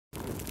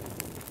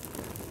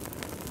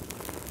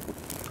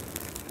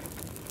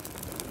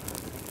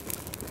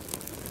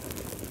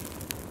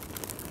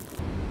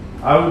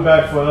I'll be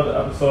back for another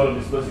episode of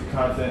Explicit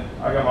Content.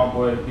 I got my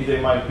boy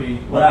DJ Mike P.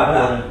 What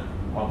up?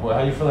 My boy,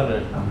 how you feeling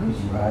today? I'm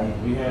good, right?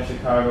 We here in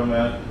Chicago,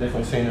 man.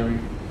 Different scenery.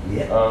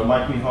 Yeah.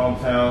 Mike P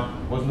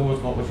hometown. What's new?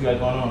 What you got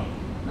going on?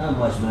 Not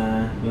much,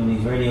 man. Doing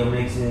these radio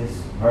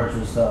mixes,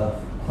 virtual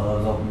stuff,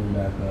 clubs opening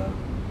back up.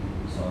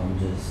 So I'm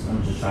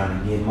just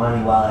trying to get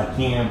money while I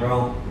can,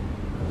 bro.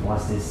 Cause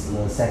once this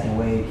little second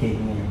wave kick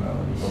in,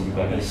 bro,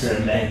 this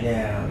shit back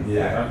down.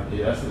 Yeah,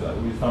 that's what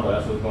we was talking about.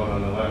 That's what's going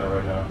on in Atlanta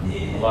right now.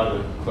 Yeah. A lot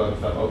of the clubs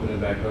start opening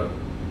back up,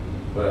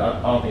 but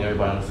I don't think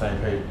everybody on the same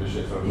page with this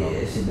shit. So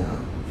yeah, shit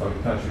done. Fuck the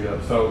country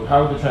up. So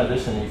how was the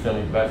transition? You feel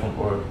me? Back from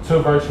to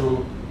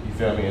virtual, you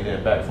feel me, and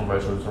then back from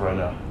virtual to right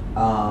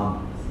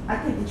now. I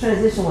think the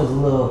transition was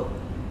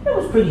it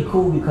was pretty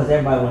cool because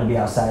everybody want to be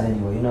outside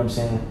anyway. You know what I'm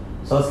saying?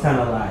 So it's kind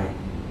of like,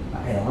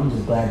 hell, I'm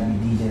just glad to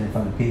be DJing in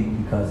front of people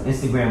because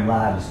Instagram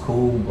Live is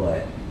cool,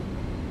 but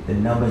the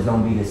numbers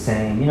don't be the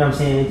same. You know what I'm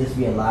saying? It just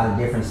be a lot of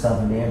different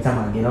stuff in there. Every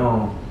time I get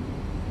on,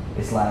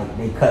 it's like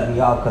they cut me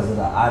off because of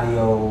the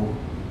audio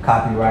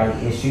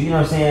copyright issue. You know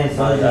what I'm saying?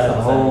 So it's just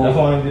a whole. That's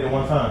why I did it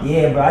one time.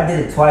 Yeah, bro, I did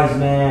it twice,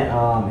 man.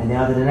 And then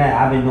other than that,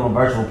 I've been doing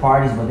virtual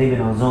parties, but they've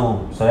been on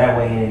Zoom, so that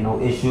way it ain't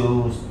no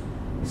issues.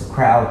 It's a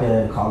crowd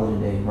there, call it a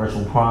day.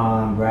 Virtual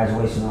prom,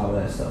 graduation, all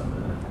that stuff,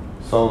 man.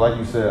 So, like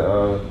you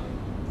said,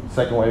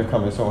 second wave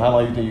coming soon. How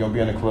long you think you're gonna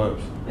be in the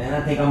clubs? Man,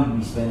 I think I'm gonna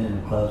be spending in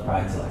the clubs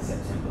probably till like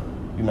September.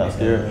 You not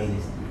scared?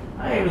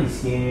 I ain't really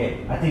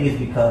scared. I think it's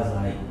because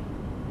like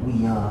we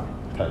young,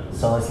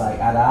 so it's like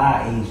out of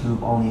our age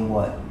group, only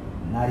what,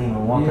 not even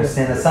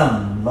 1% or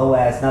something, low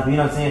ass number. You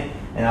know what I'm saying?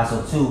 And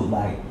also too,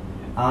 like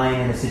I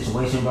ain't in a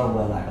situation, bro,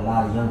 where like a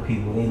lot of young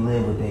people they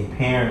live with their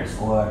parents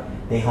or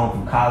they home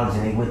from college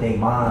and they with their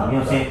mom. You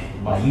know what I'm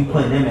saying? Like you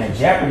putting them at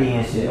jeopardy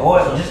and shit, or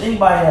just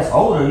anybody that's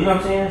older. You know what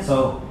I'm saying?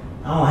 So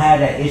I don't have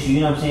that issue. You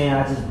know what I'm saying?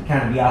 I just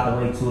kind of be out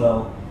the way too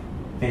though.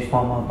 Fish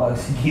pump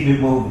motherfuckers, keep it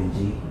moving,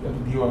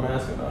 G. You are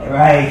masking up.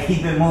 Right,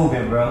 keep it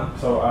moving, bro.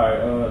 So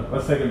alright,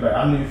 let's take it back.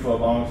 I knew you for a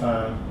long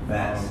time.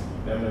 Facts.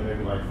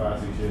 Maybe like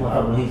 5-6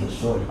 years. He's a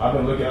shorty. I've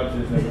been looking up to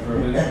this nigga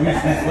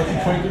for what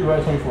you 23,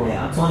 right? 24?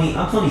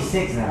 Yeah, I'm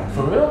 26 now.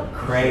 For real?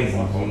 Crazy,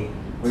 G.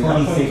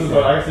 26.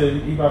 So like I said,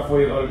 you about 4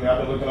 years older than me. I've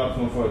been looking up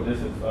to him for a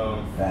distance.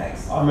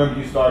 Facts. I remember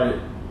you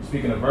started.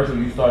 Speaking of virtual,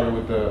 you started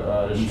with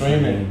the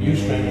streaming. You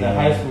streaming in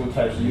high school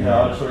type. So you had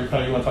all the stories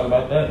coming. You want to talk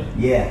about that?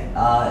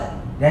 Yeah.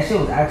 That shit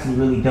was actually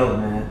really dope,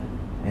 man.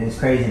 And it's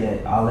crazy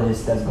that all of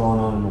this that's going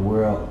on in the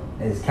world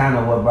is kind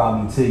of what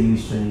brought me to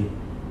Ustream.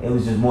 It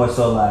was just more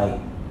so like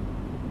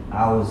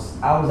I was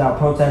out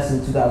protesting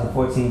in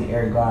 2014, the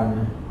Eric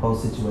Gardner whole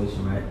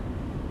situation, right?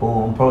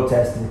 Boom, I'm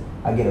protesting.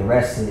 I get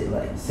arrested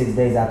like 6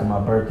 days after my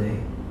birthday.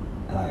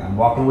 Like I'm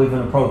walking away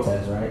from the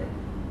protest, right,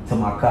 to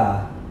my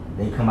car.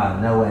 They come out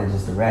of nowhere and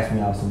just arrest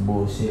me off some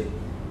bullshit.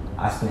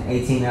 I spent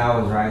 18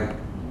 hours, right,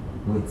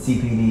 with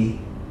CPD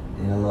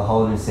in a little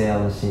holding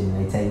cell and shit,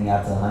 and they take me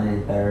out to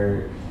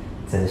 103rd,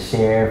 to the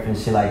sheriff and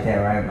shit like that,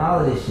 right? And all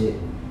of this shit.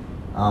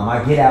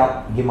 I get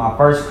out, get my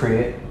first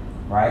crib,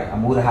 right? I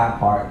moved to Hyde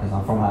Park because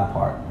I'm from Hyde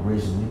Park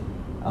originally,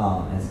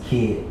 as a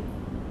kid.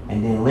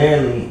 And then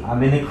literally,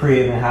 I'm in the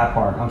crib in Hyde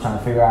Park. I'm trying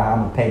to figure out how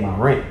I'm gonna pay my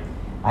rent.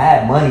 I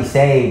had money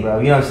saved, bro.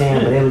 You know what I'm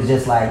saying? But it was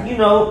just like, you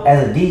know,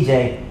 as a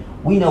DJ,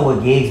 we know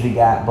what gigs we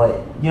got,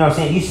 but you know what I'm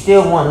saying? You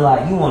still want to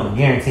like, you want to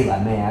guarantee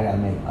like, man, I gotta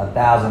make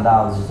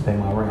 $1,000 just to pay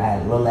my rent. I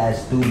had a little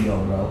ass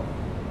studio, bro,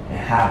 in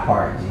Hyde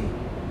Park, G,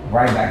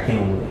 right back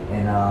in with it.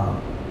 And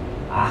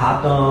I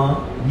hopped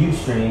on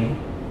Ustream,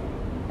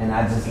 and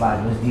I just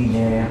like was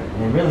DJing.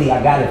 And really,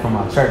 I got it from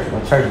my church. My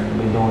church has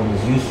been doing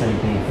this Ustream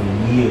thing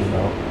for years,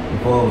 bro,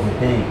 before it was a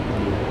thing.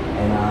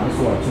 And this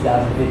was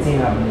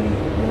 2015, I believe.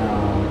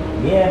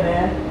 And yeah,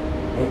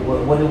 man,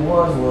 what it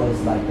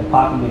was like the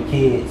popular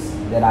kids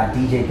that I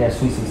DJ'd that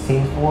Sweet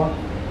 16s for,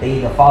 they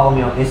either follow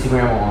me on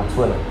Instagram or on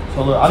Twitter.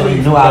 So look, I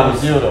knew I was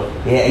Jill though.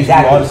 Yeah,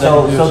 exactly.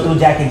 So through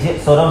Jack and Jill,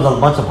 so there was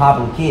a bunch of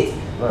popular kids,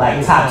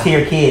 like top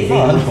tier kids. They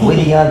were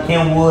Whitney Young,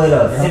 Kenwood,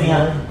 or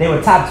Simeon. They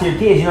were top tier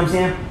kids. You know what I'm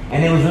saying?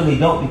 And it was really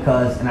dope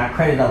because, and I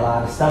credit a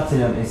lot of stuff to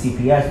them in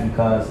CPS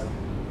because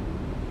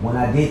when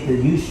I did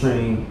the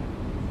Ustream,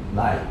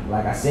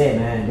 like I said,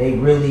 man, they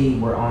really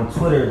were on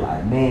Twitter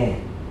like,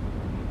 man,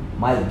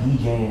 Mike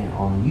DJing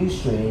on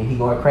Ustream, he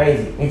going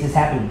crazy. It just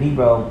happened to be,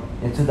 bro,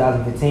 in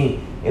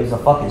 2015, it was a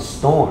fucking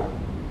storm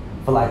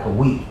for like a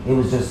week. It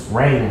was just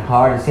raining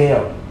hard as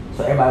hell.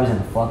 So everybody was in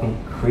the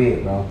fucking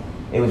crib, bro.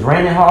 It was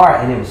raining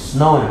hard and it was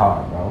snowing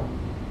hard, bro.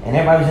 And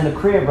everybody was in the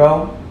crib,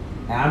 bro.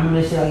 And I remember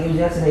this shit like it was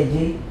yesterday,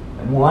 G.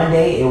 One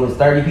day it was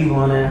 30 people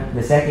on there.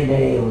 The second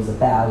day it was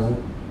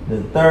 1,000.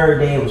 The third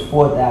day it was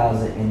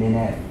 4,000, and then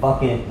that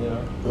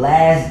fucking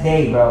last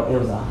day, bro, it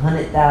was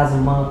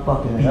 100,000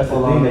 motherfucking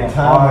people on that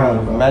party.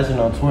 Imagine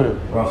on Twitter,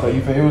 bro. So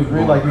you feel it was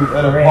really like you was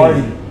at a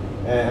party,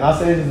 and I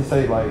say this to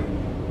say like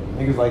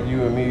niggas like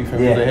you and me, you feel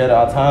me, was ahead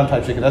of our time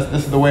type shit. Cause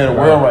this is the way of the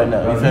world right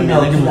now. You feel me?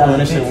 Niggas was doing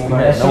this shit when we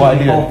had no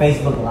idea. Go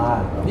Facebook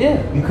Live, bro.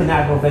 Yeah, you could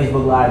not go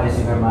Facebook Live,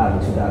 Instagram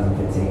Live in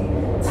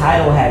 2015.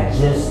 Tidal had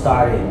just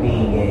started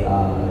being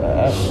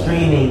a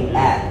streaming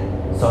app.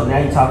 So now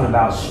you're talking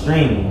about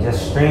streaming,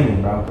 just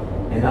streaming, bro.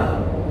 And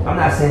I'm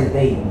not saying that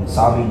they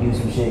saw me do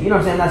some shit. You know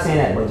what I'm saying? I'm not saying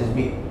that, but just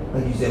be,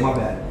 like you said, my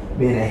bad.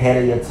 Being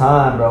ahead of your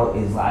time, bro,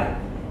 is like,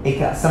 it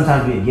can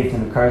sometimes be a gift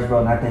and a curse, bro.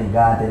 And I thank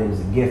God that it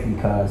was a gift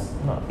because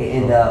it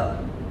ended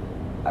up,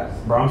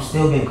 bro, I'm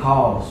still getting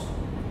calls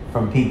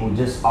from people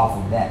just off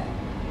of that.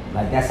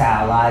 Like, that's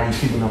how a lot of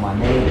these people know my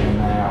name. And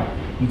now,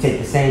 you take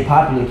the same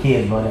popular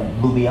kids, bro, that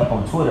blew me up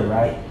on Twitter,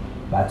 right?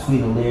 By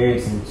tweeting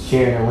lyrics and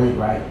sharing the link,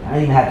 right? I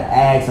didn't even have to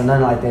ask or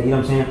nothing like that, you know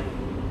what I'm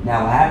saying?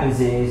 Now what happens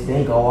is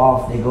they go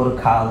off, they go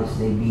to college,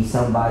 they be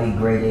somebody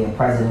great, they a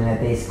president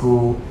at their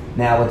school.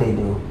 Now what they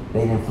do?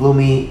 They done flew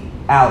me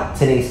out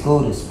to their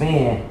school to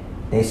spend.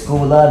 They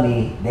school love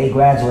me, they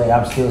graduate,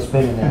 I'm still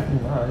spending them.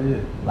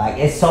 Yeah. Like,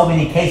 it's so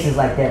many cases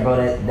like that, bro,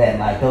 that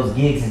like those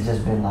gigs has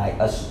just been like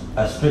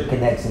a strict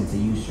connection to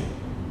UStream.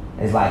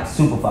 It's like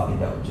super fucking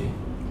dope, G.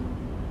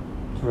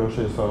 Real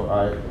shit. So,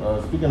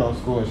 alright, speaking on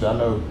school and shit, I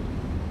know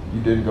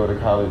you didn't go to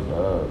college.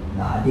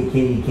 Nah, I did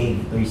Kennedy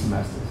King for 3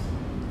 semesters.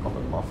 Okay,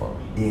 my fault.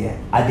 Yeah,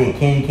 I did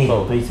Kennedy King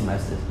for 3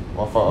 semesters.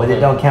 My fault. But it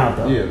don't count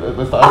though. Yeah,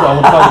 that's what I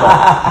want to talk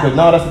about. Because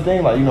no, that's the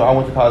thing. Like, you know, I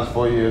went to college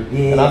 4 years,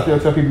 and I still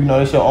tell people, you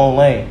know, it's your own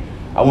lane.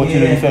 I want you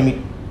to, you feel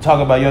me,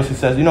 talk about your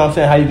success. You know what I'm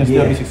saying? How you can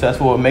still be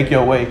successful or make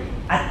your way.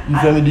 You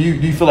feel me? Do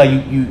you feel like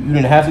you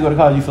didn't have to go to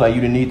college? You feel like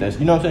you didn't need this?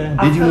 You know what I'm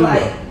saying? Did you?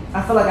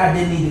 I feel like I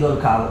didn't need to go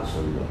to college.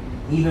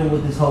 Even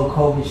with this whole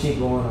COVID shit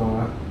going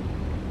on,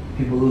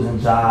 people losing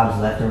jobs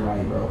left and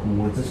right, bro,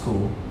 who went to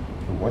school.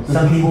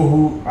 Some people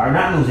who are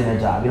not losing their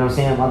job, you know what I'm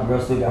saying? My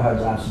girl still got her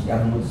job, she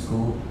definitely went to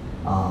school.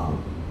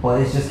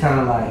 But it's just kind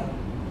of like,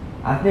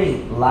 I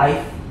think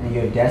life and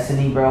your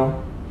destiny,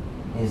 bro,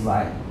 is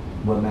like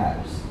what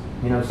matters.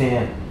 You know what I'm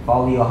saying?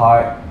 Follow your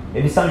heart.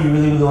 If it's something you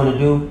really, really want to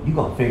do, you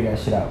gonna figure that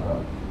shit out,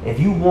 bro. If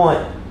you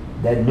want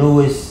that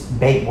newest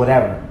bait,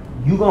 whatever,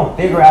 you gonna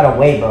figure out a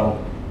way,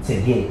 bro,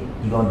 to get it.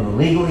 You gonna do it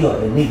legally or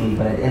illegally,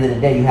 but at the end of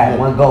the day, you have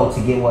one goal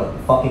to get what?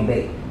 Fucking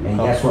bait. And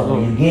guess what?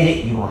 When you get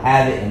it, you gonna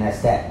have it, and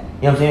that's that.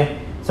 You know what I'm saying?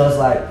 So it's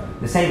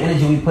like the same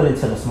energy we put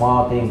into the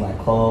small things like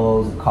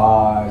clothes and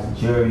cars and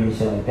jewelry and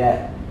shit like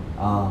that.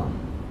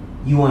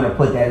 You want to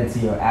put that into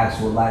your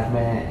actual life,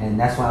 man. And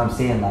that's why I'm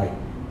saying, like,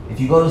 if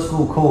you go to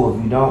school, cool.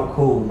 If you don't,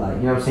 cool. Like,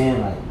 you know what I'm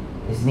saying? Like,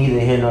 it's neither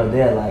here nor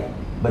there. Like,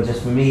 but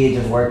just for me, it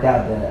just worked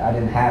out that I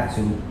didn't have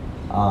to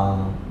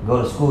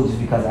go to school just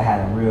because I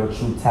had a real,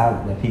 true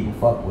talent that people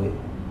fuck with,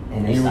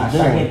 and they started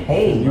getting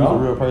paid, bro. You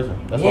was a real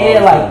person. That's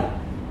like,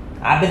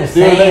 I've been the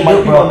same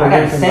dude, bro. I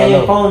got the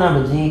same phone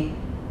number, G,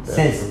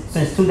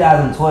 since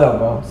 2012,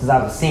 bro. Since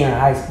I was a senior in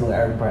high school at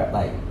Urban Prep.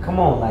 Like, come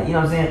on, like, you know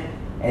what I'm saying?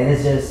 And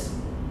it's just,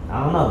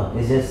 I don't know.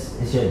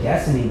 It's your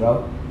destiny,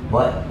 bro.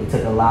 But it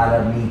took a lot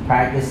of me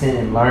practicing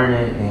and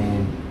learning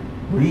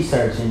and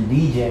researching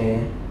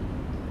DJing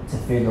to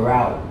figure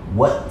out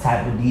what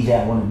type of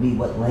DJ I want to be,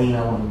 what lane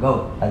I want to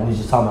go. Like we was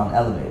just talking about the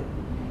elevator.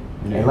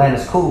 Yeah.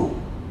 Atlanta's cool,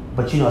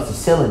 but you know it's a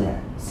ceiling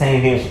there.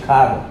 Same here in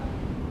Chicago.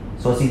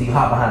 So it's either you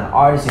hop behind the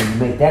artist and you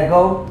make that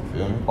go,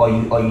 or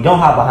you don't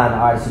hop behind the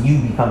artist and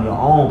you become your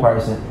own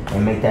person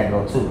and make that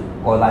go too.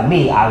 Or like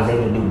me, I was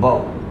able to do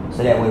both.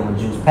 So that way when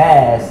Juice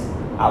passed,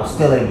 I was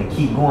still able to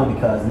keep going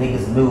because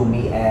niggas knew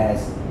me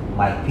as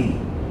Mike P. You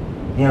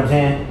know what I'm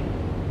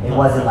saying? It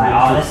wasn't like,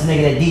 oh, that's a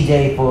nigga that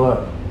DJ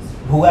for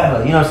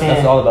whoever, you know what I'm saying?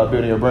 That's all about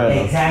building your brand.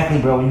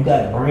 Exactly, bro. When you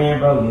got a brand,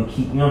 bro, you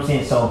keep, you know what I'm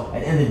saying? So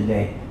at the end of the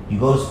day, you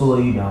go to school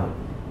or you don't.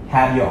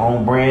 Have your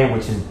own brand,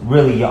 which is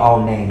really your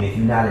own name. If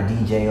you're not a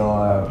DJ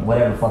or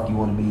whatever the fuck you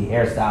want to be,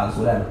 hairstylist,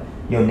 whatever,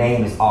 your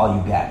name is all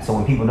you got. So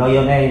when people know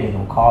your name, they're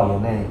going to call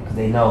your name because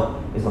they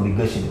know there's going to be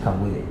good shit to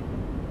come with it.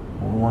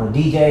 When we want a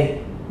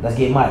DJ, let's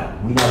get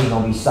Mike. We know he's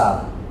going to be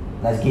solid.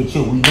 Let's get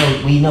you.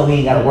 We know we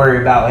ain't got to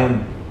worry about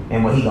him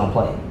and what he going to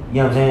play.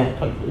 You know what I'm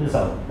saying?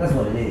 So that's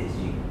what it is,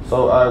 G.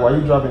 So, while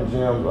you dropping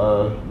gems,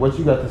 what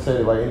you got to say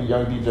to like any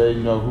young DJ,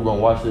 you know, who gonna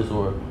watch this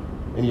or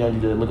any young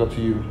DJ that look up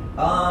to you?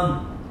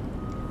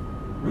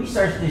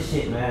 Research this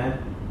shit,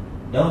 man.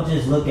 Don't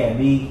just look at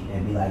me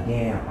and be like,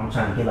 damn, I'm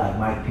trying to get like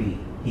Mike P.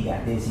 He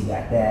got this, he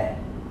got that.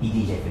 He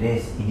DJ for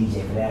this, he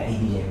DJ for that, he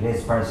DJ for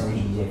this person,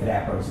 he DJ for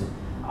that person.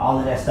 All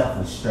of that stuff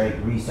was straight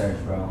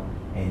research, bro,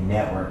 and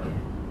networking.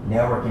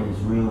 Networking is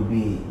real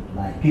big.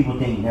 Like, people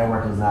think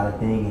networking is not a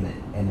thing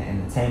in the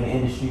entertainment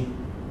industry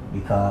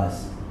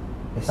because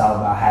it's all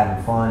about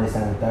having fun, this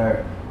and the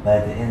third. But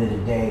at the end of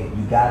the day,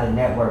 you gotta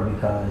network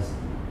because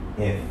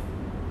if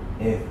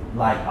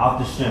like off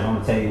the strength, I'm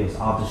gonna tell you this,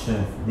 off the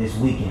strength this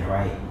weekend,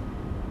 right?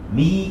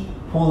 Me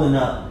pulling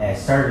up at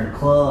certain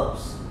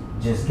clubs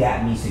just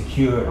got me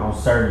secured on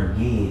certain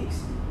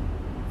gigs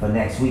for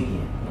next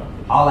weekend.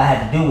 All I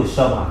had to do was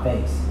show my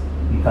face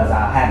because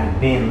I haven't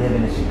been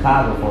living in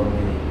Chicago for a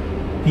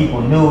minute.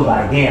 People knew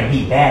like, damn,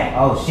 he back,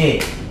 oh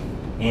shit.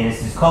 And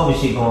it's this COVID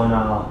shit going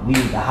on. We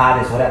the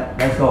hottest, whatever.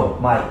 Let's go,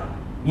 Mike.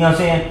 You know what I'm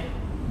saying?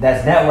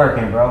 That's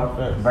networking, bro.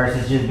 Yes.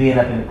 Versus just being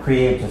up in the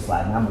crib, just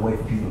like, I'm gonna wait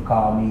for people to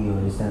call me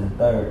or this and the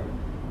third.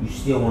 You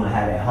still want to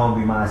have that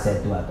hungry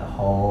mindset throughout the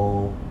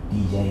whole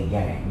DJ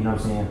game. You know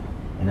what I'm saying?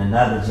 And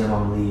another gem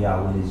I'm gonna leave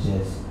y'all with is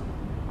just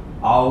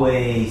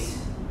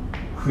always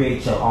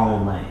create your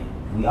own lane.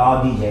 we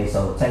all DJ,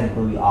 so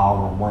technically we all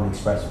on one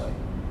expressway.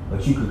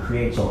 But you could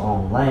create your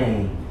own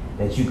lane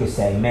that you could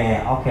say,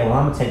 man, okay, well,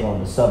 I'm going to take over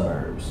the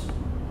suburbs.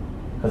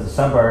 Because the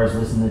suburbs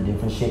listen to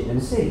different shit than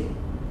the city. You know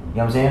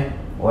what I'm saying?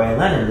 Or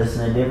Atlanta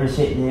listen to different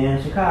shit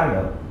than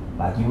Chicago.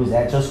 Like you was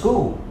at your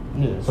school.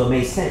 Yeah. So it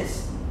made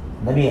sense.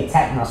 Let me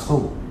attack my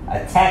school.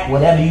 Attack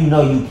whatever you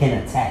know you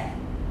can attack.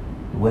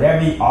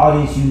 Whatever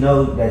audience you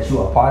know that you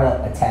are part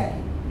of, attack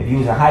it. If you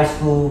was in high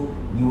school,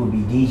 you would be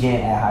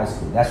DJing at high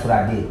school. That's what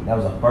I did. That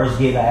was the first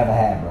gig I ever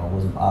had, bro. It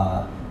was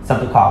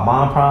something called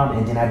Mom Prom,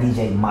 and then I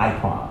DJed my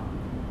prom.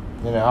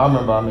 And I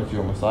remember I met you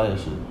on Messiah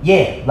shit.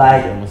 Yeah,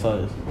 like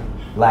Messiah.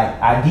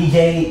 Like I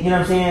DJ, you know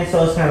what I'm saying?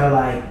 So it's kind of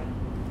like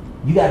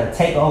you got to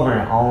take over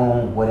and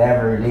own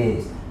whatever it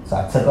is. So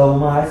I took over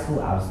my high school.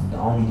 I was the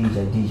only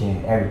DJ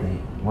DJing everything.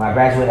 When I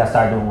graduated, I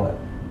started doing what?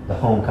 The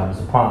homecomings,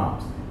 the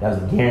proms. That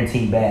was a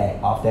guaranteed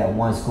bag off that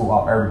one school,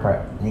 off Urban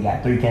Prep. And you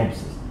got 3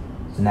 campuses.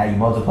 So now you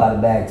multiply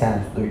the bag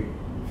times 3.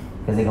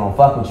 Because they're going to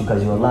fuck with you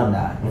because you're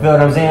alumni. You feel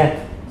what I'm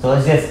saying? So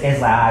it's like,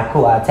 all right,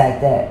 cool, I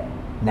attack that.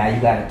 Now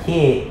you got a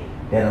kid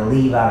that'll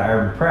leave out of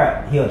Urban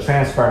Prep. He'll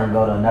transfer and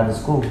go to another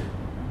school.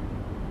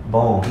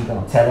 Boom, he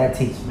gonna tell that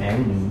teacher, man,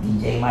 we need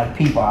DJ Mike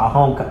P for our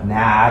homecoming.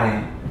 Nah, I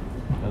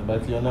didn't.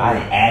 Back to your I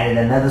done added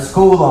another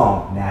school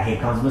on. Now here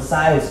comes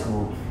Messiah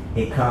School.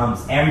 Here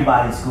comes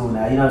everybody's school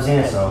now. You know what I'm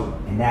saying? So,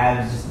 and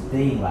now it's just a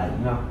thing, like, you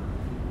know,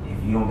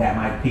 if you don't got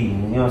Mike P, you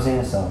know what I'm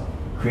saying? So,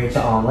 create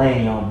your own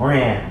lane, your own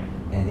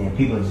brand, and then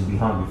people will just be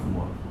hungry for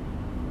more.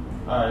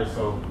 All right,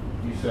 so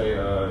you say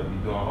you're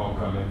doing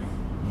homecoming.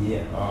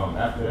 Yeah.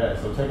 After that,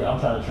 so I'm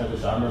trying to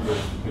transition. I remember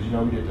because you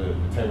know we did the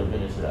Taylor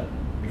Bennett to that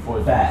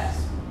before. Fast.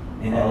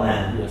 In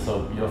Atlanta. Yeah,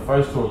 so your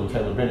first tour was with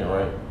Taylor Bennett,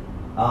 right?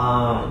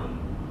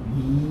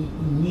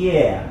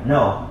 Yeah.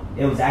 No,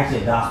 it was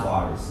actually a gospel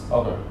artist.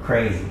 Okay.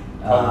 Crazy.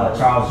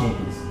 Charles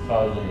Jenkins.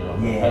 Charles Jenkins.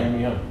 Okay. Yeah. How you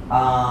meet him?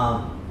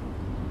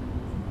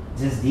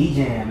 Just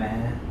DJing,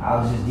 man. I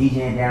was just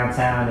DJing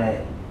downtown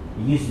at, it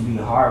used to be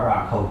Hard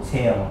Rock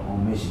Hotel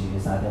on Michigan.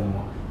 It's not that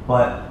anymore.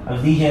 But I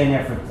was DJing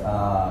there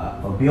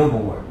for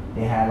Billboard.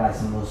 They had like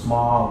some little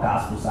small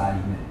gospel side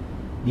event.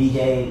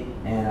 DJ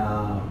and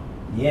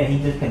yeah, he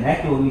just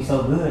connected with me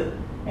so good.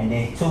 And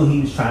then too, he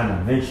was trying to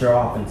venture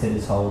off into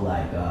this whole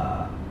like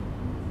I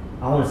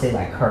want to say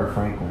like Kirk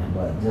Franklin,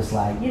 but just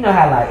like, you know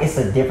how like it's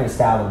a different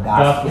style of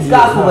gospel. It's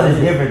gospel, but it's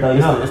different though.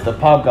 You know, it's the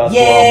pop gospel.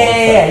 Yeah.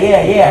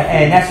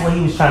 And that's what he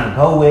was trying to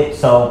go with.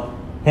 So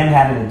him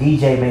having a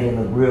DJ made it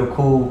look real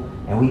cool,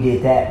 and we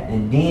did that.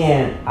 And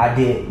then I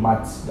did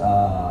my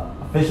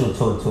official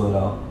tour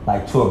though,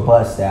 like tour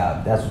bus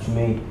style. That's what you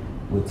mean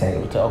with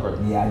Taylor.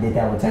 Okay. Yeah, I did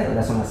that with Taylor.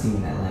 That's when I see him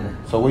in Atlanta.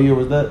 So what year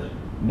was that?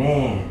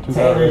 Man,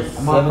 Taylor.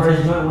 My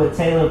first joint with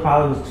Taylor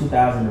probably was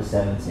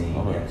 2017.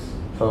 Okay. Yes.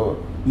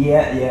 So.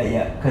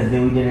 Yeah. Because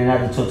then we did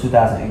another tour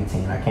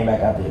 2018. I came back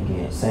out there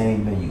again,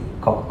 same venue,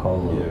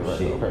 Coca-Cola. Yeah, right.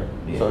 Shit. Okay.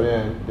 Yeah. So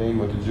then you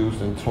went to Juice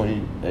in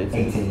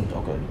 2018.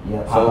 Okay.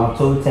 Yeah. So I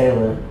tour with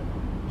Taylor,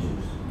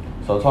 Juice.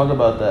 So talk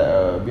about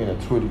that being a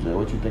tour DJ.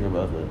 What you think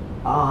about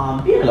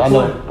that? Being a tour. I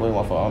know. Wait,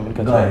 my fault. I'm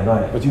gonna go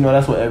ahead. But you know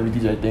that's what every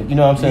DJ think. You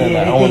know what I'm saying?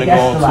 Yeah, like, I want to go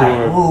on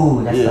tour.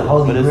 Ooh, that's the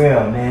holy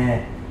grail,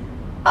 man.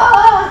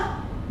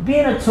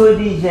 Being a tour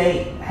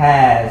DJ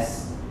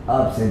has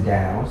ups and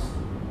downs.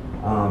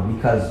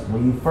 Because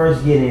when you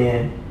first get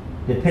in,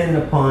 depending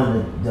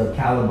upon the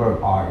caliber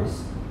of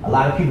artists, a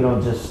lot of people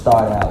don't just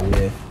start out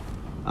with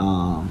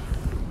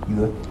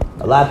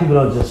a lot of people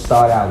don't just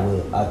start out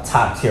with a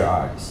top tier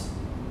artist.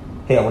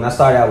 Hell, when I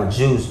started out with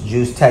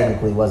Juice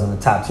technically wasn't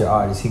a top tier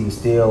artist. He was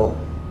still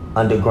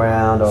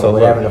underground or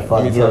whatever the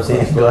fuck. You know what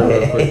I'm saying? Go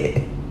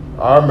ahead.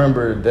 I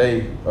remember the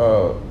day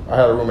I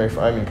had a roommate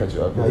from, I didn't mean to cut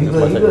you off. No, you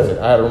good.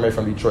 I had a roommate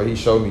from Detroit. He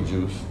showed me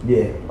Juice.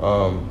 Yeah.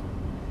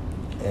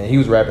 And he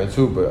was rapping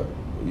too, but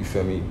you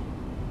feel me?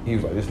 He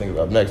was like, this nigga's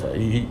up next. Like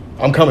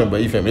I'm coming,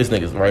 but you feel me? This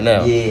nigga's right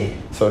now. Yeah.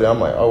 So then I'm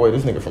like, oh wait,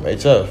 this nigga from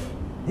HF.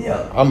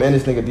 Yeah. I'm in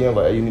this nigga DM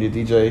like, hey, you need a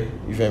DJ.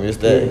 You feel me? It's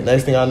that. Yeah.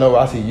 Next thing I know,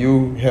 I see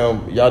you,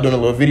 him, y'all doing a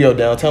little video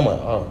downtown. I'm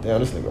like, oh damn,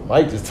 this nigga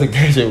Mike just took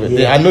that shit with.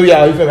 Yeah. I knew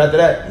y'all. You feel me? After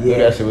that, knew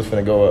that shit was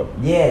finna go up.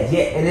 Yeah,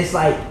 and it's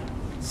like,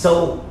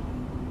 so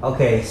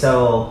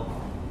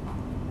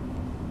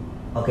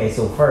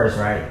first,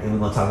 right, and we're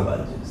gonna talk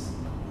about this.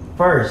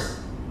 First,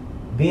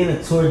 being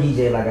a tour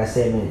DJ, like I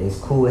said, man, is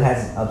cool. It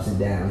has its ups and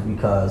downs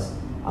because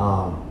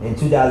in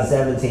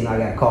 2017 I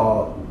got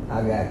called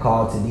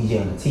to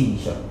DJ on a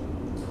TV show,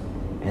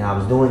 and I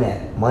was doing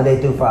that Monday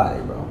through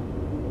Friday, bro.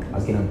 I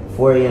was getting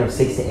 4 a.m.,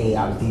 6 to 8.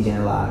 I was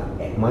DJing live,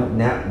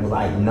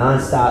 like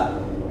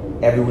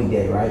nonstop every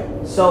weekday, right?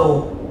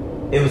 So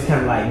it was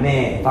kind of like,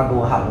 man, if I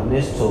go and hop on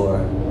this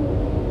tour,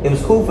 it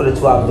was cool for the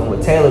tour I was doing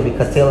with Taylor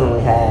because Taylor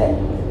only had,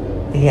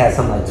 I think he had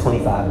something like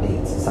 25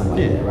 dates or something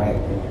like that, right?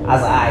 I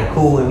was like, all right,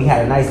 cool, and we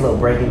had a nice little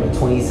break in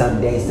between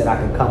some dates that I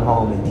could come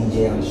home and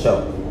DJ on the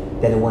show.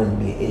 That it wouldn't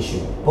be an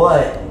issue.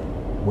 But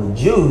with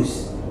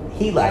Juice,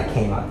 he like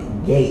came out the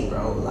gate,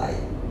 bro, like,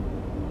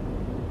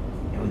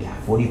 and we got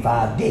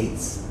 45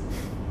 dates.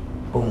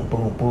 Boom,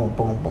 boom, boom,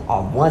 boom, boom.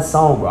 Off one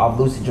song, bro, off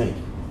Lucid Dream.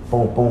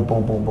 Boom, boom,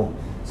 boom, boom, boom.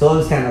 So it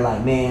was kind of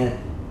like, man,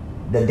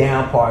 the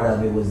down part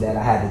of it was that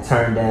I had to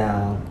turn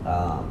down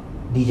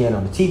DJing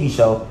on the TV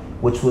show,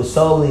 which was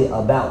solely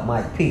about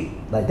Mike P.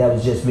 Like, that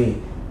was just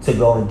me to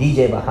go and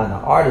DJ behind the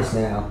artist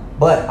now.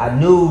 But I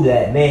knew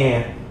that,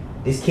 man,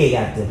 this kid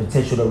got the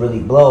potential to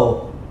really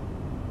blow.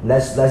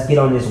 Let's get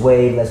on this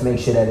wave. Let's make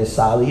sure that it's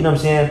solid. You know what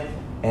I'm saying?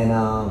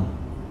 And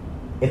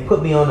it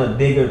put me on a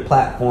bigger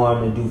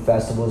platform to do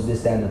festivals,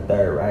 this, that, and the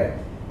third, right?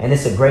 And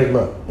it's a great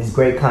look. It's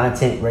great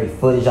content, great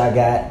footage I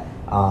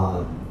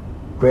got.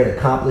 Great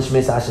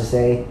accomplishments, I should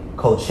say.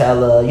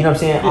 Coachella, you know what I'm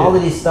saying? Yeah. All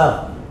of this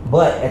stuff.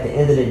 But at the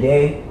end of the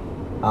day,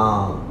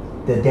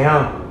 the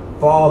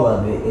downfall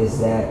of it is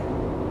that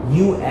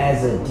you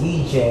as a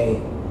DJ,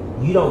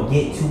 you don't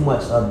get too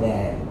much of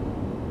that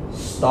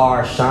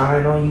star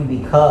shine on you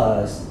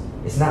because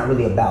it's not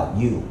really about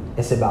you.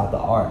 It's about the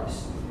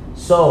artist.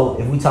 So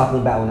if we talking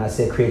about when I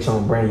said create your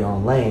own brand, your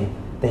own lane,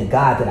 thank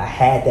God that I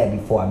had that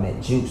before I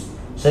met Juice.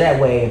 So that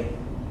way,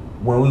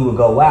 when we would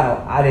go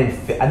out,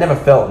 I never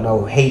felt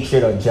no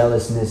hatred or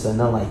jealousness or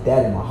nothing like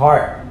that in my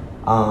heart.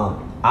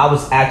 I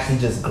was actually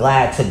just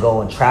glad to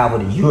go and travel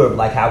to Europe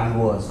like how we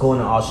was going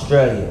to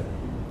Australia,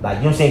 like,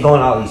 you know what I'm saying, going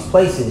to all these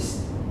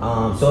places.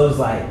 So it was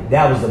like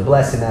that was the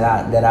blessing that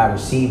I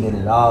received, and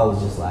it all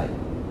was just like,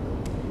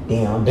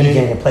 damn, I'm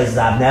DJing in places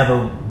I've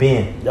never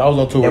been. Y'all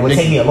was on tour. It would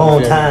take me a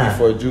long time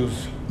before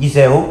Juice. You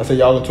said who? I said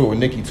y'all on tour with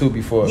Nicki too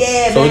before.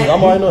 Yeah, so man.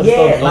 I'm already know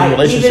those like,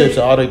 relationships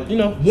and all the, you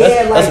know.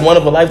 Yeah, that's one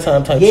of a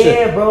lifetime type shit.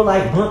 Yeah, bro,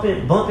 like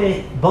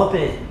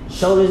bumping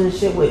shoulders and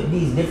shit with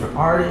these different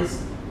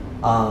artists.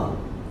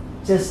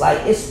 Just like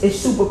it's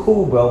super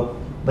cool, bro.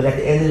 But at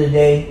the end of the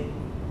day,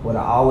 what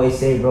I always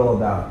say, bro,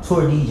 about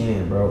tour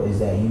DJing, bro, is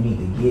that you need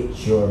to get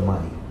your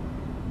money.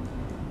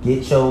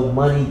 Get your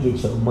money,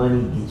 get your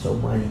money, get your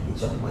money,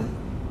 get your money.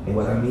 And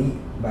what I mean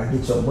by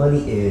get your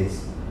money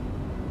is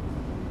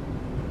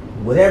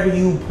whatever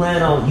you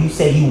plan on, you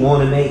say you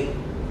want to make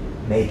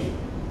it.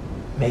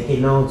 Make it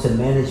known to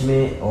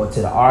management or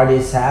to the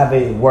artist, however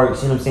it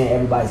works. You know what I'm saying?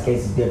 Everybody's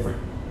case is different.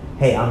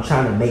 Hey, I'm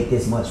trying to make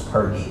this much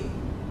per gig.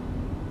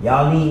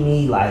 Y'all need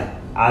me like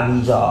I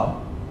need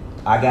y'all.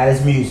 I got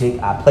his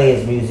music. I play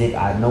his music.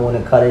 I know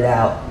when to cut it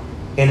out.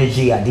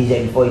 Energy. I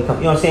DJ before you come.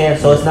 You know what I'm saying?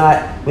 So it's not,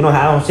 I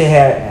don't sit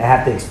here and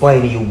have to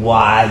explain to you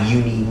why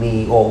you need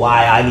me or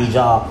why I need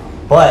y'all.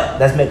 But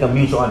let's make a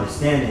mutual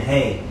understanding.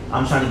 Hey,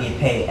 I'm trying to get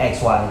paid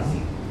X, Y, and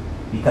Z.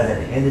 Because at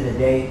the end of the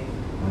day,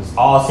 when it's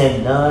all said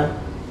and done,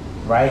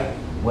 right?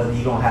 Whether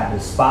you don't have the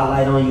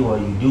spotlight on you or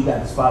you do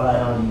got the spotlight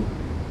on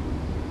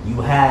you,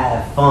 you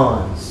have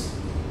funds.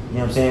 You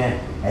know what I'm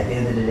saying? At the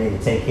end of the day, to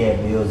take care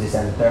of bills, this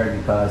and the third,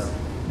 because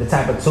the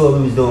type of tour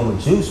we was doing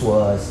with Juice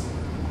was,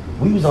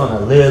 we was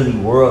on a literally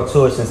world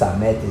tour since I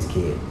met this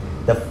kid.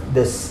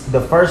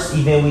 The first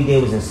event we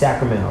did was in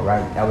Sacramento,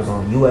 right? That was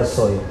on U.S.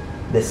 soil.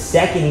 The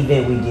second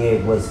event we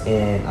did was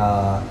in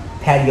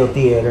Patio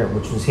Theater,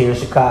 which was here in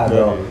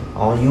Chicago,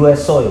 on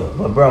U.S. soil.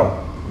 But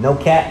bro, no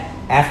cap.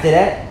 After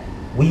that,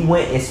 we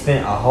went and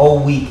spent a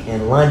whole week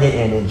in London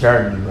and in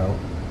Germany, bro.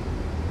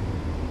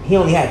 He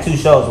only had 2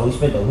 shows, but we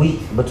spent a week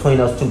between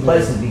those 2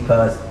 places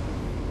because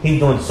he was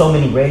doing so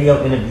many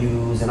radio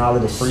interviews and all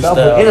of this stuff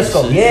with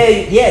Interscope.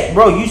 Yeah,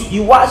 bro,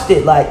 you watched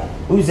it. Like,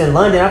 we was in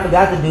London. I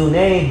forgot the dude's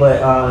name,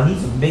 but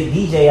he's a big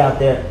DJ out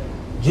there.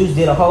 Juice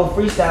did a whole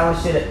freestyle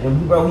and shit.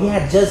 And bro, he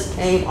had just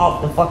came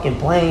off the fucking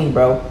plane,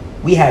 bro.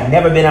 We had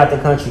never been out the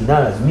country.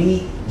 None of us.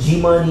 Me,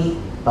 G-Money,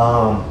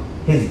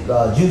 his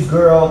Juice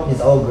girl, his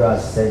old girl, I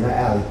should say, not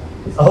Allie.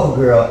 His old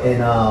girl,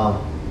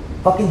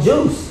 and fucking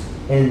Juice.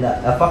 And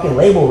a fucking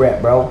label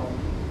rep, bro.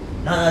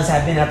 None of us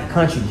had been out the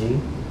country, G.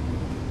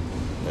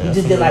 He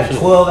just did like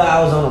 12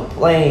 hours on a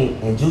plane,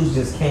 and Juice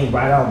just came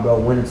right out, bro.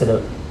 Went into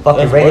the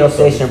fucking radio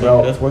station,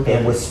 bro,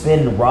 and was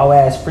spinning raw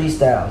ass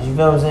freestyles. You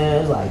feel what I'm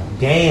saying? It's like,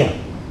 damn.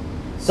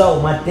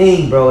 So my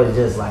thing, bro, is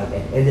just like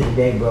at the end of the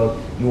day,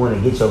 bro, you want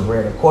to get your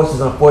bread. Of course,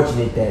 it's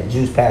unfortunate that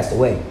Juice passed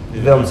away.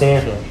 You feel what I'm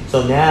saying? Sure.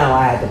 So now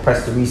I had to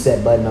press the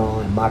reset button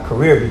on my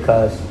career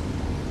because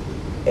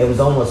it was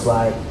almost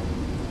like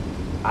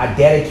I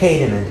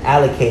dedicated and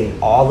allocated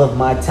all of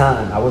my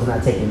time. I was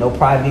not taking no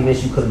private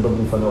events. You couldn't book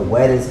me for no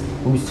weddings.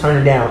 We was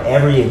turning down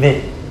every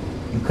event.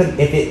 You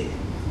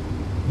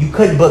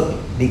couldn't book me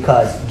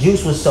because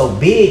Juice was so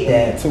big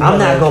that I'm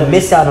not gonna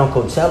miss out on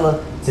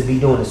Coachella to be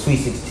doing the Sweet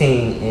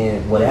 16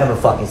 in whatever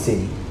fucking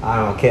city.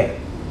 I don't care.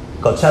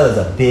 Coachella's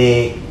a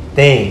big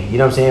thing. You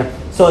know what I'm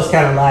saying? So it's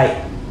kind of like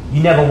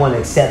you never want to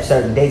accept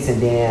certain dates,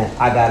 and then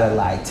I gotta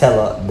like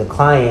tell the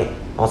client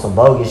on some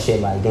bogus shit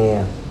like,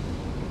 damn,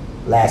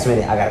 last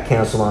minute I gotta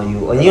cancel on you.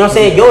 You know what I'm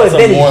saying? Your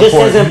event is just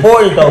as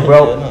important though,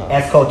 bro,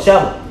 as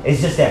Coachella.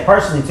 It's just that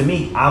personally to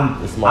me,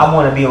 I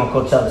want to be on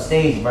Coachella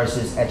stage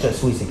versus at your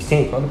Sweet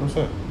 16.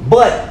 100%.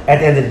 But at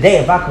the end of the day,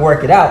 if I can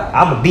work it out,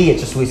 I'm gonna be at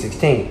your Sweet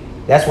 16.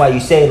 That's why you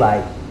say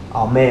like,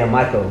 oh man,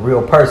 Mike a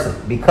real person,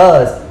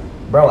 because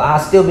bro, I'll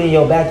still be in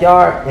your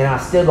backyard and I'll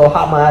still go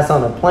hop my ass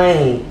on a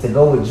plane to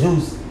go with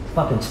Juice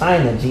fucking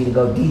China, G, to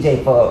go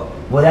DJ for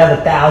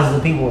whatever thousands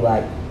of people.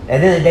 Like, at the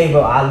end of the day,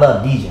 bro, I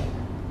love DJing.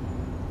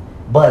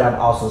 But I'm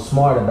also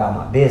smart about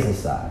my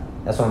business side.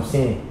 That's what I'm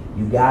saying.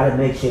 You gotta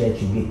make sure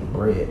that you get the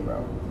bread,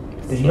 bro.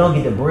 If you don't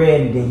get the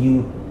bread, then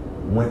you,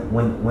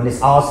 when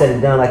it's all said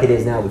and done like it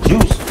is now with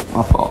Juice,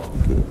 my fault.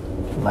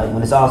 Like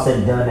when it's all said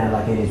and done now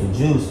like it is with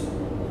Juice,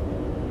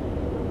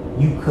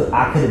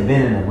 I could have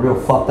been in a real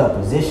fucked up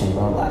position,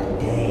 bro. Like,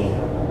 damn,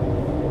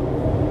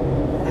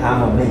 how I'm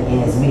gonna make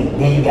ends meet?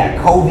 Then you got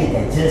COVID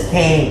that just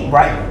came,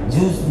 right?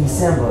 Juice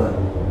December,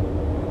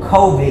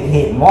 COVID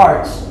hit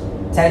March,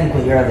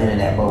 technically earlier than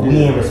that, but we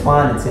didn't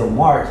respond until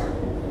March.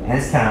 And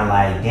it's kind of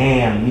like,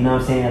 damn, you know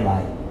what I'm saying?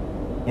 Like,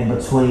 in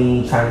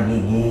between trying to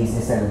get gigs,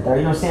 this and the third,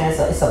 you know what I'm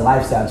saying? It's a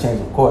lifestyle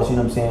change, of course, you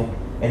know what I'm saying?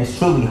 And it's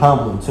truly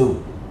humbling,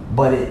 too.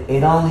 But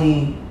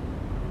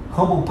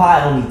humble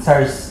pie only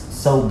tastes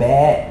so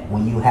bad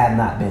when you have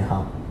not been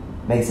humble.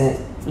 Make sense?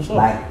 For sure.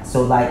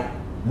 Like,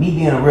 me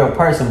being a real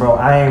person, bro,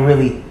 I ain't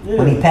really,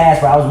 when he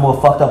passed, bro, I was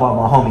more fucked up off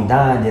my homie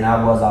dying than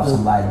I was off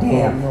some like,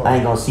 damn, I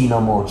ain't gonna see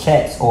no more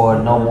checks or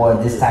no more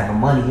this type of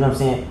money, you know what I'm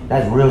saying?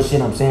 That's real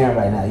shit I'm saying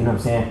right now, you know what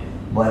I'm saying?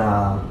 But,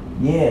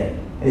 yeah,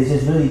 it's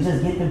just really,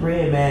 just get the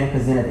bread, man,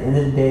 because then at the end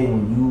of the day,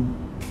 when you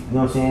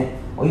know what I'm saying?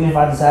 Or even if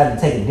I decided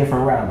to take a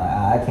different route, like,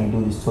 I can't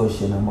do this tour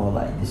shit no more,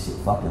 like, this shit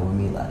fucking with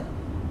me, like,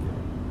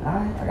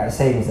 alright, I got a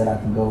savings that I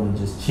can go and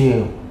just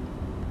chill.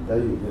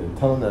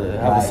 Tell them that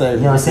have a savings.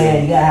 You know what I'm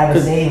saying? You gotta have a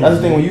savings. That's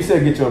the thing. When you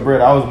said get your bread,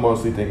 I was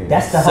mostly thinking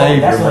that's the whole.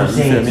 That's what I'm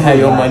saying. Have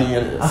your money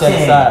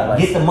set aside. Like,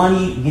 get the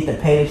money, get the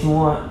pay that you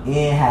want,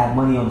 and have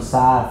money on the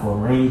side for a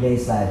rainy day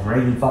 /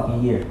 rainy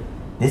fucking year.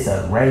 This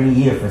a rainy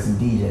year for some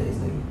DJs,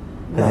 nigga.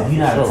 Because if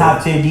you're not a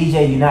top tier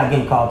DJ, you're not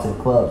getting called to the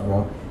clubs,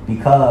 bro.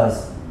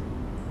 Because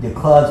the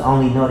clubs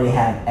only know they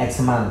have X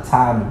amount of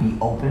time to be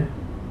open,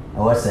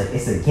 or it's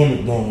a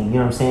gimmick game. You know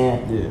what I'm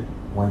saying? Yeah.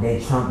 One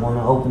day Trump want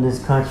to open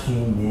this country,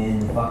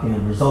 then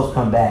fucking results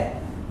come back,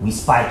 we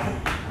spiking.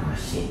 Oh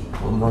shit,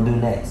 what we gonna do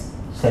next?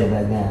 Shut it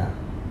back down.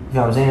 You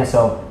know what I'm saying?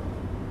 So,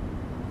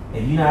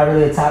 if you're not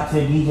really a top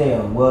tier DJ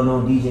or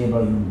well-known DJ,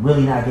 bro, you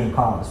really not getting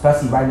called.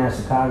 Especially right now in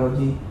Chicago,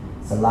 G.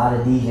 It's a lot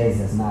of DJs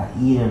that's not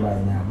eating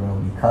right now,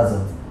 bro, because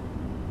of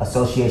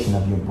association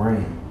of your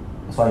brand.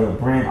 That's why your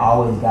brand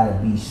always gotta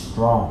be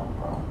strong,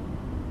 bro.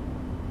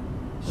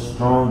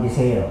 Strong as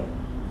hell.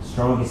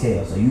 Strong as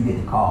hell. So you get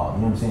the call.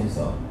 You know what I'm saying?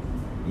 So.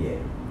 Yeah,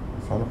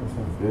 100%.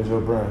 Build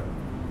your brand.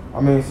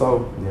 I mean,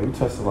 so yeah, we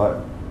touched a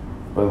lot.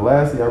 But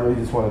lastly, I really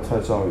just want to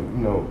touch on,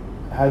 you know,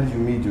 how did you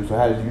meet Juice? So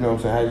how did you know what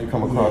I'm saying? How did you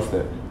come across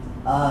that?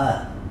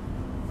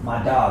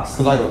 My dog,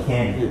 Steve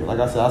Cannon. Like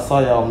I said, I saw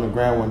y'all on the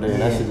ground one day,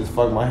 and that shit just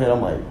fucked my head.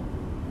 I'm like,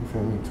 you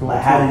feel me? Too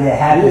like, how did that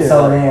happen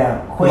so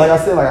damn quick? Like I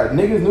said, like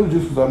niggas knew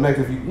Juice was up next.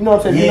 If you know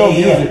what I'm saying? You know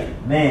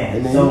music, man.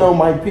 And then you know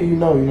Mike P. You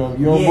don't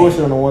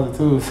bullshit on the ones and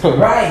twos. So.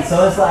 Right.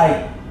 So it's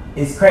like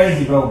it's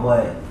crazy, bro.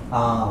 But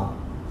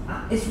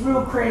it's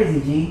real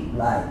crazy, G.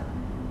 Like,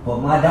 but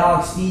my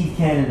dog Steve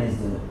Cannon is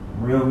the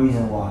real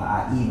reason why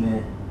I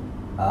even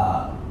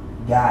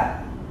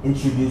got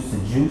introduced to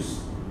Juice.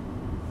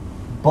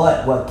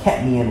 But what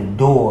kept me in the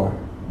door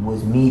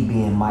was me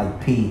being Mike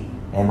P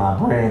and my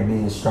brand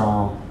being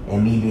strong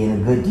and me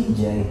being a good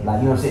DJ. Like,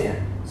 you know what I'm saying?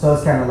 So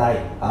it's kind of like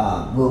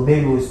Lil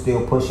Baby was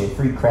still pushing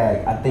Free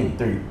Crack, I think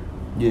 3.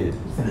 Yeah. He's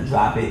finna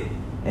drop it.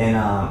 And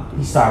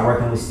he started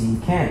working with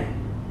Steve Cannon.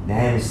 Now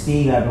him and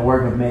Steve I've been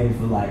working with maybe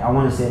for like, I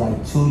want to say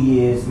like 2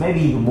 years, maybe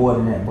even more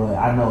than that, but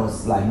I know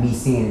it's like me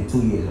seeing it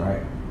 2 years,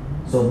 right?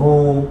 So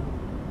boom,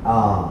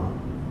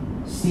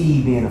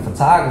 Steve being a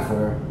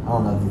photographer, I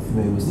don't know if you're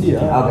familiar with Steve.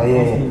 Yeah. Okay,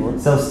 yeah.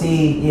 So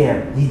Steve,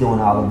 yeah, he's doing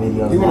all the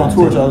videos. He went on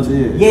tour all this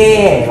year.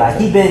 Yeah, like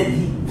he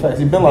been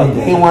like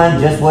day one,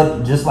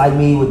 just like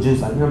me with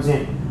Juice, like, you know what I'm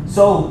saying?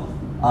 So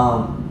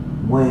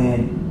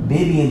when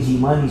Bibby and G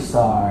Money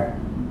started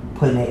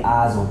putting their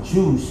eyes on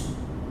Juice,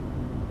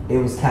 it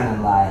was kind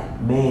of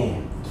like,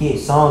 man,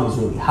 kid's song is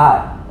really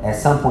hot. At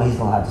some point, he's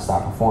gonna have to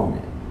start performing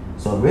it.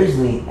 So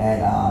originally,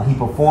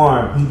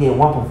 he did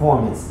one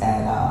performance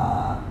at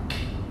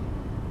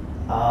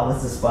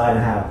what's the spot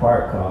in Hyde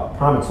Park called?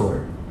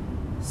 Promontory.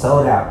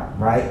 Sold out,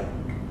 right?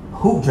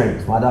 Hoop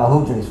Drinks, my dog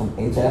Hoop Drinks from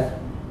HF,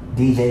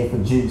 DJ for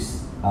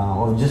Juice,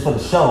 or just for the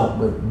show,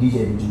 but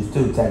DJ for Juice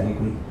too,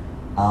 technically.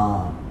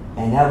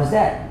 And that was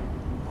that.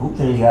 Hoop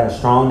Drinks got a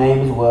strong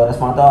name as well. That's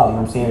my dog, you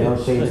know what I'm saying? No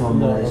shade to him,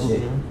 no that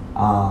shit.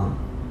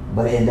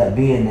 But it ended up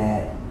being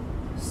that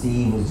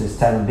Steve was just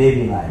telling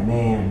Bibby, like,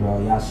 man, bro,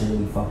 y'all should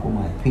really fuck with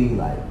Mike P.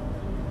 Like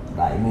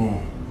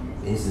man,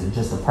 it's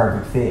just a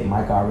perfect fit.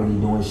 Mike already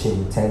doing shit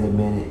with Taylor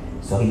Bennett,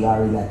 so he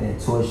already got that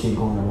tour shit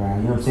going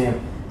around. You know what I'm saying?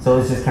 So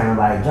it's just kind of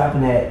like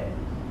dropping that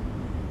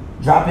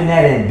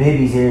in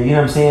Bibby's ear. You know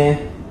what I'm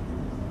saying?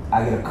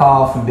 I get a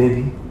call from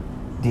Bibby,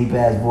 deep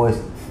ass voice.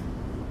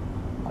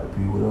 Mike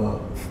P, what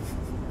up?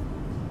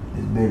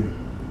 It's Bibby.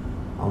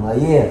 I'm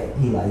like, yeah.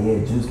 He like,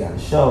 yeah, Juice got a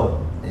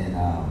show in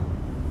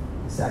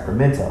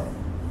Sacramento.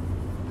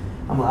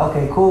 I'm like,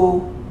 okay, cool.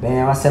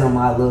 Bam, I sent him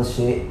my little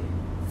shit.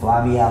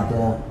 Fly me out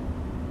there,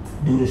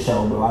 do the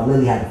show, bro. I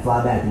literally had to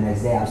fly back the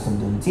next day. I was still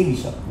doing the TV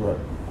show. Right.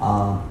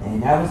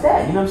 And that was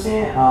that. You know what I'm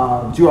saying?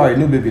 But you already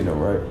knew Bibby though,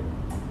 right?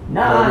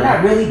 Nah,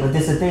 not really. But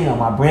this is the thing though.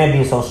 My brand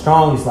being so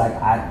strong, it's like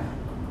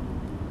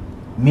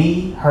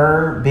me,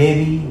 her,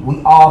 Baby,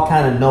 we all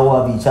kind of know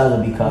of each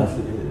other because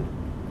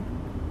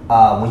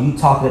when you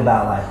talking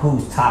about like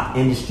who's top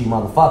industry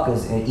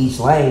motherfuckers in each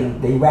lane,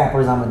 they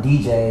rappers, I'm a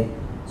DJ.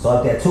 So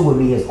up there too with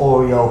me is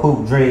Oreo,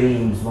 Hoop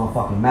Dreams,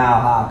 motherfucking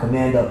Mile High,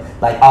 Commando,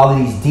 like all of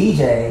these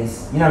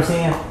DJs, you know what I'm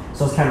saying?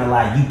 So it's kind of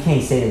like you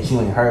can't say that you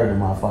ain't heard of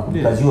the motherfucker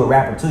because you a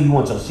rapper too. You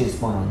want your shit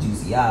spun on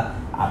JuiceWrld.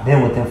 I've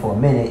been with them for a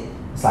minute.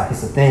 It's like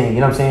it's a thing, you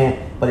know what I'm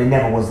saying? But it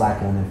never was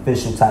like an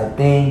official type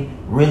thing,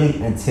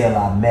 really, until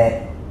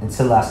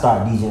I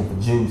started DJing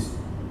for Juice.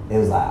 It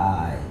was like,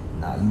 alright,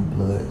 nah, you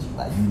blood,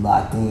 like you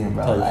locked in,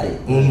 bro. Like,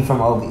 and you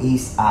from over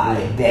east,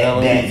 alright,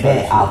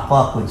 bet, I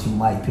fuck with you,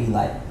 Mike P.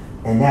 Like,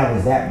 and that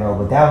was that, bro.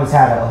 But that was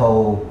how the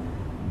whole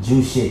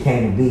Juice shit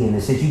came to be. And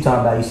the shit you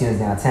talking about, you seen us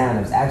downtown.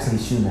 It was actually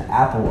shooting an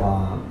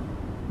Apple.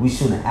 We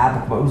shooting an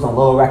Apple, but it was on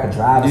Lower Record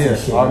Drive or some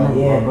shit.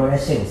 Bro,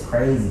 that shit was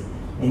crazy.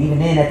 And even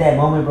then, at that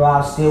moment, bro,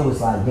 I still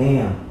was like,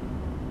 damn.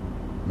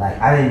 Like,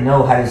 I didn't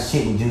know how this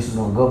shit with Juice was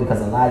gonna go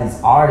because a lot of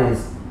these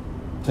artists,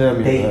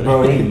 they hit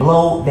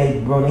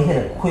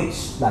a quick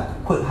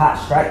hot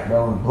strike,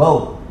 bro, and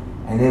blow.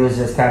 And it was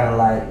just kind of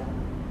like,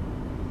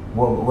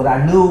 what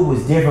I knew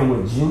was different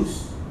with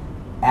Juice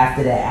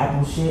after that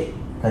Apple shit,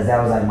 because that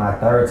was like my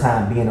third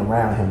time being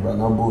around him, bro.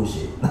 No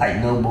bullshit. Like,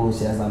 no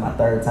bullshit. That's like my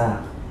third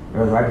time. It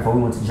was right before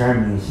we went to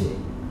Germany and shit.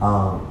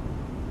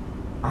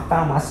 I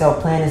found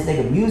myself playing this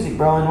nigga music,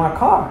 bro, in my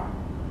car.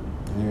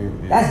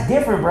 That's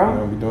different, bro. You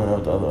don't be doing that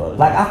with the other artists.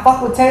 Like, I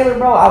fuck with Taylor,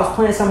 bro. I was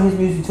playing some of his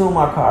music too in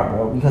my car,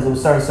 bro, because it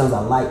was certain songs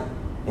I liked,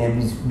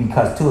 and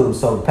because too it was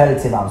so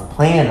repetitive. I was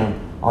playing them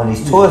on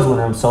these tours with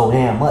him so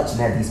damn much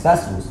and at these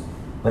festivals.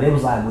 But it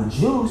was like with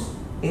Juice,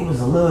 it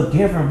was a little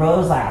different, bro. It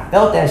was like I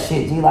felt that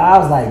shit, G. Like I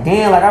was like,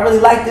 damn, like I really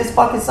like this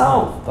fucking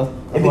song.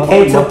 It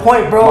became to a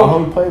point, bro. My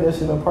homie played that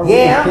shit on purpose.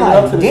 Yeah, I'm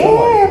like,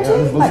 damn,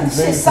 G. Like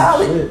this shit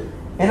solid.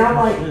 And I'm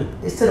like,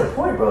 it's to the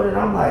point, bro, that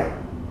I'm like,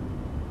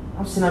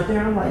 I'm sitting up there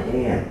and I'm like,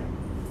 damn,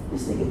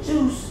 this nigga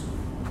Juice,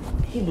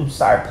 he would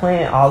start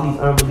playing all these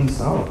unreleased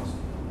songs.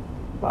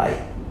 Like,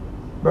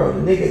 bro, the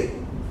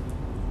nigga,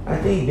 I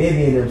think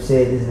Bibby and them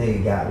said this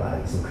nigga got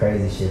like some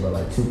crazy shit, but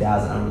like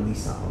 2,000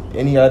 unreleased songs.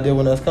 Any idea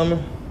when that's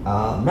coming?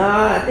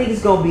 Nah, I think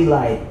it's gonna be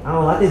like, I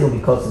don't know, I think it's gonna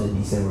be closer to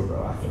December,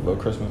 bro. I think.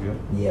 Little Christmas,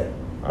 yeah.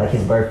 Like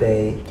his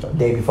birthday,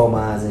 day before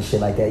mine and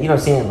shit like that. You know what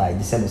I'm saying? Like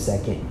December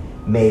 2nd.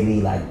 Maybe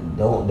like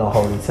don't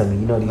hold it to me.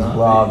 You know these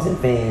blogs and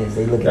fans,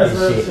 they look at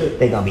this shit.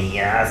 They gonna be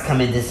it's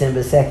coming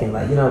December 2nd.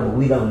 Like, you know, but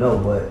we don't know.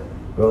 But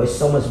bro, it's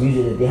so much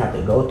music that they have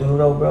to go through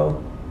though,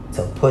 bro.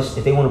 To push,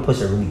 if they want to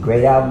push a really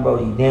great album, bro,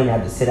 you damn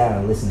have to sit down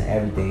and listen to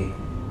everything.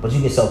 But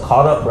you get so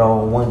caught up, bro,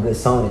 on one good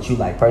song that you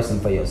like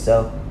personally for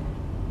yourself.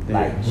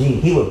 Yeah. Like,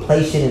 gee, he would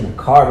play shit in the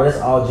car, bro.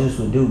 That's all Juice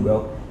would do,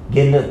 bro.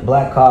 Get in the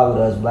black car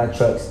with us, black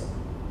trucks.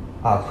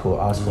 Cool.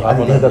 I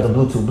need to hook up the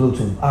Bluetooth.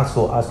 Bluetooth.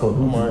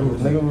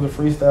 Nigga was a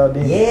freestyle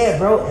DJ. Yeah,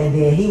 bro. And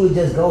then he would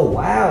just go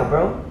wild,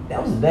 bro.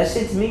 That was the best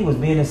shit to me, was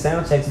being in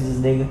sound checks with this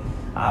nigga.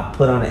 I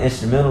put on an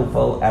instrumental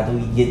for after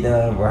we get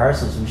done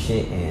rehearsing some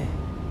shit, and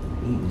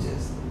he would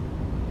just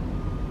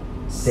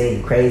say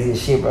the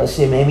craziest shit, bro.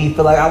 Shit made me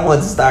feel like I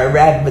wanted to start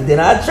rapping, but then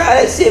I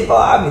try that shit, bro.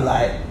 I be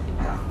like,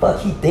 how the fuck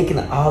he thinking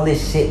of all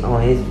this shit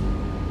on his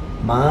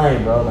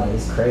mind, bro? Like,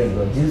 it's crazy,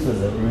 bro. Juice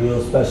was a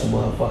real special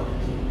motherfucker.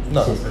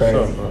 No, shit's crazy,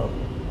 sure, bro.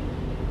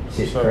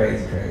 Shit's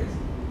crazy.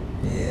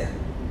 Yeah.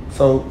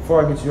 So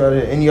before I get you out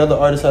of here, any other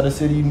artists out of the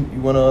city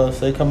you wanna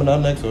say coming out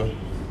next, or?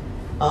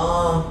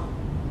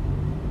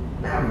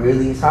 Not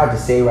really. It's hard to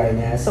say right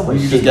now. So much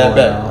you shit just got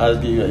going back.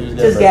 on. You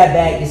just got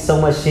back. There's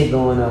so much shit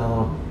going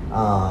on.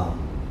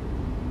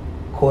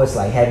 Of course,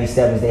 like Heavy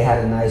Steppers, they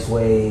had a nice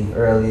wave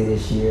earlier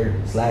this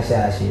year, /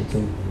 last year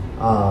too.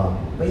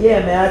 But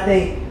yeah,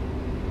 man,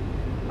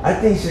 I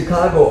think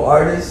Chicago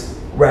artists,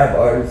 rap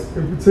artists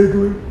in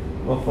particular.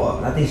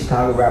 I think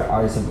Chicago rap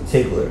artists in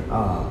particular.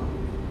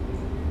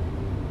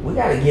 We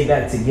gotta get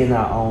back to getting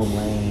our own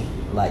lane.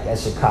 Like at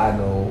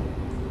Chicago,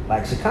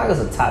 like Chicago's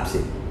a top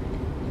city.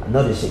 I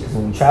know this shit because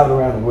when we travel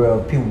around the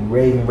world, people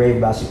rave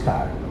about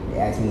Chicago. They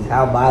ask me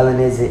how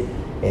violent is it,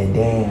 and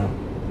damn,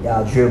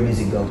 y'all drill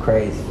music go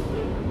crazy.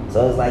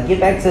 So it's like get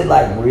back to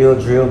like real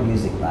drill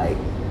music, like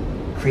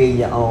create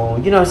your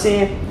own, you know what I'm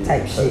saying?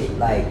 Type shit,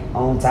 like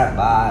own type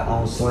vibe,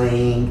 own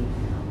slang,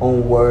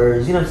 own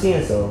words, you know what I'm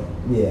saying? So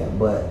yeah,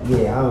 but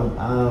yeah, I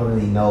don't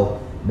really know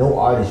no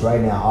artist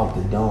right now off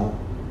the dome.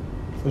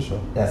 For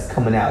sure. That's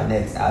coming out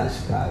next out of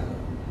Chicago.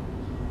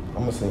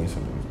 I'm gonna send you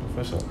some niggas,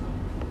 for sure.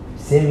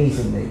 Send me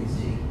some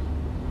niggas, G.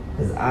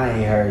 Cause I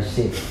ain't heard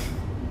shit.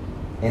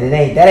 And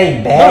that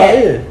ain't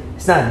bad. No, yeah.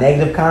 It's not a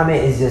negative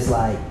comment, it's just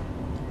like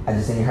I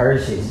just ain't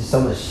heard shit. There's just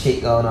so much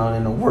shit going on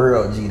in the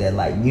world, G, that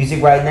like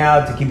music right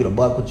now, to keep it a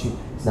buck with you,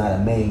 it's not a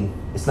main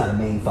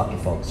fucking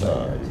focus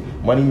right now, G.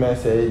 Money Man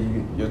said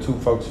your two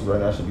focuses right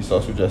now should be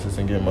social justice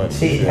and getting money.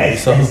 Gee,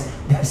 that's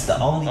the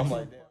only. I'm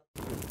like, damn.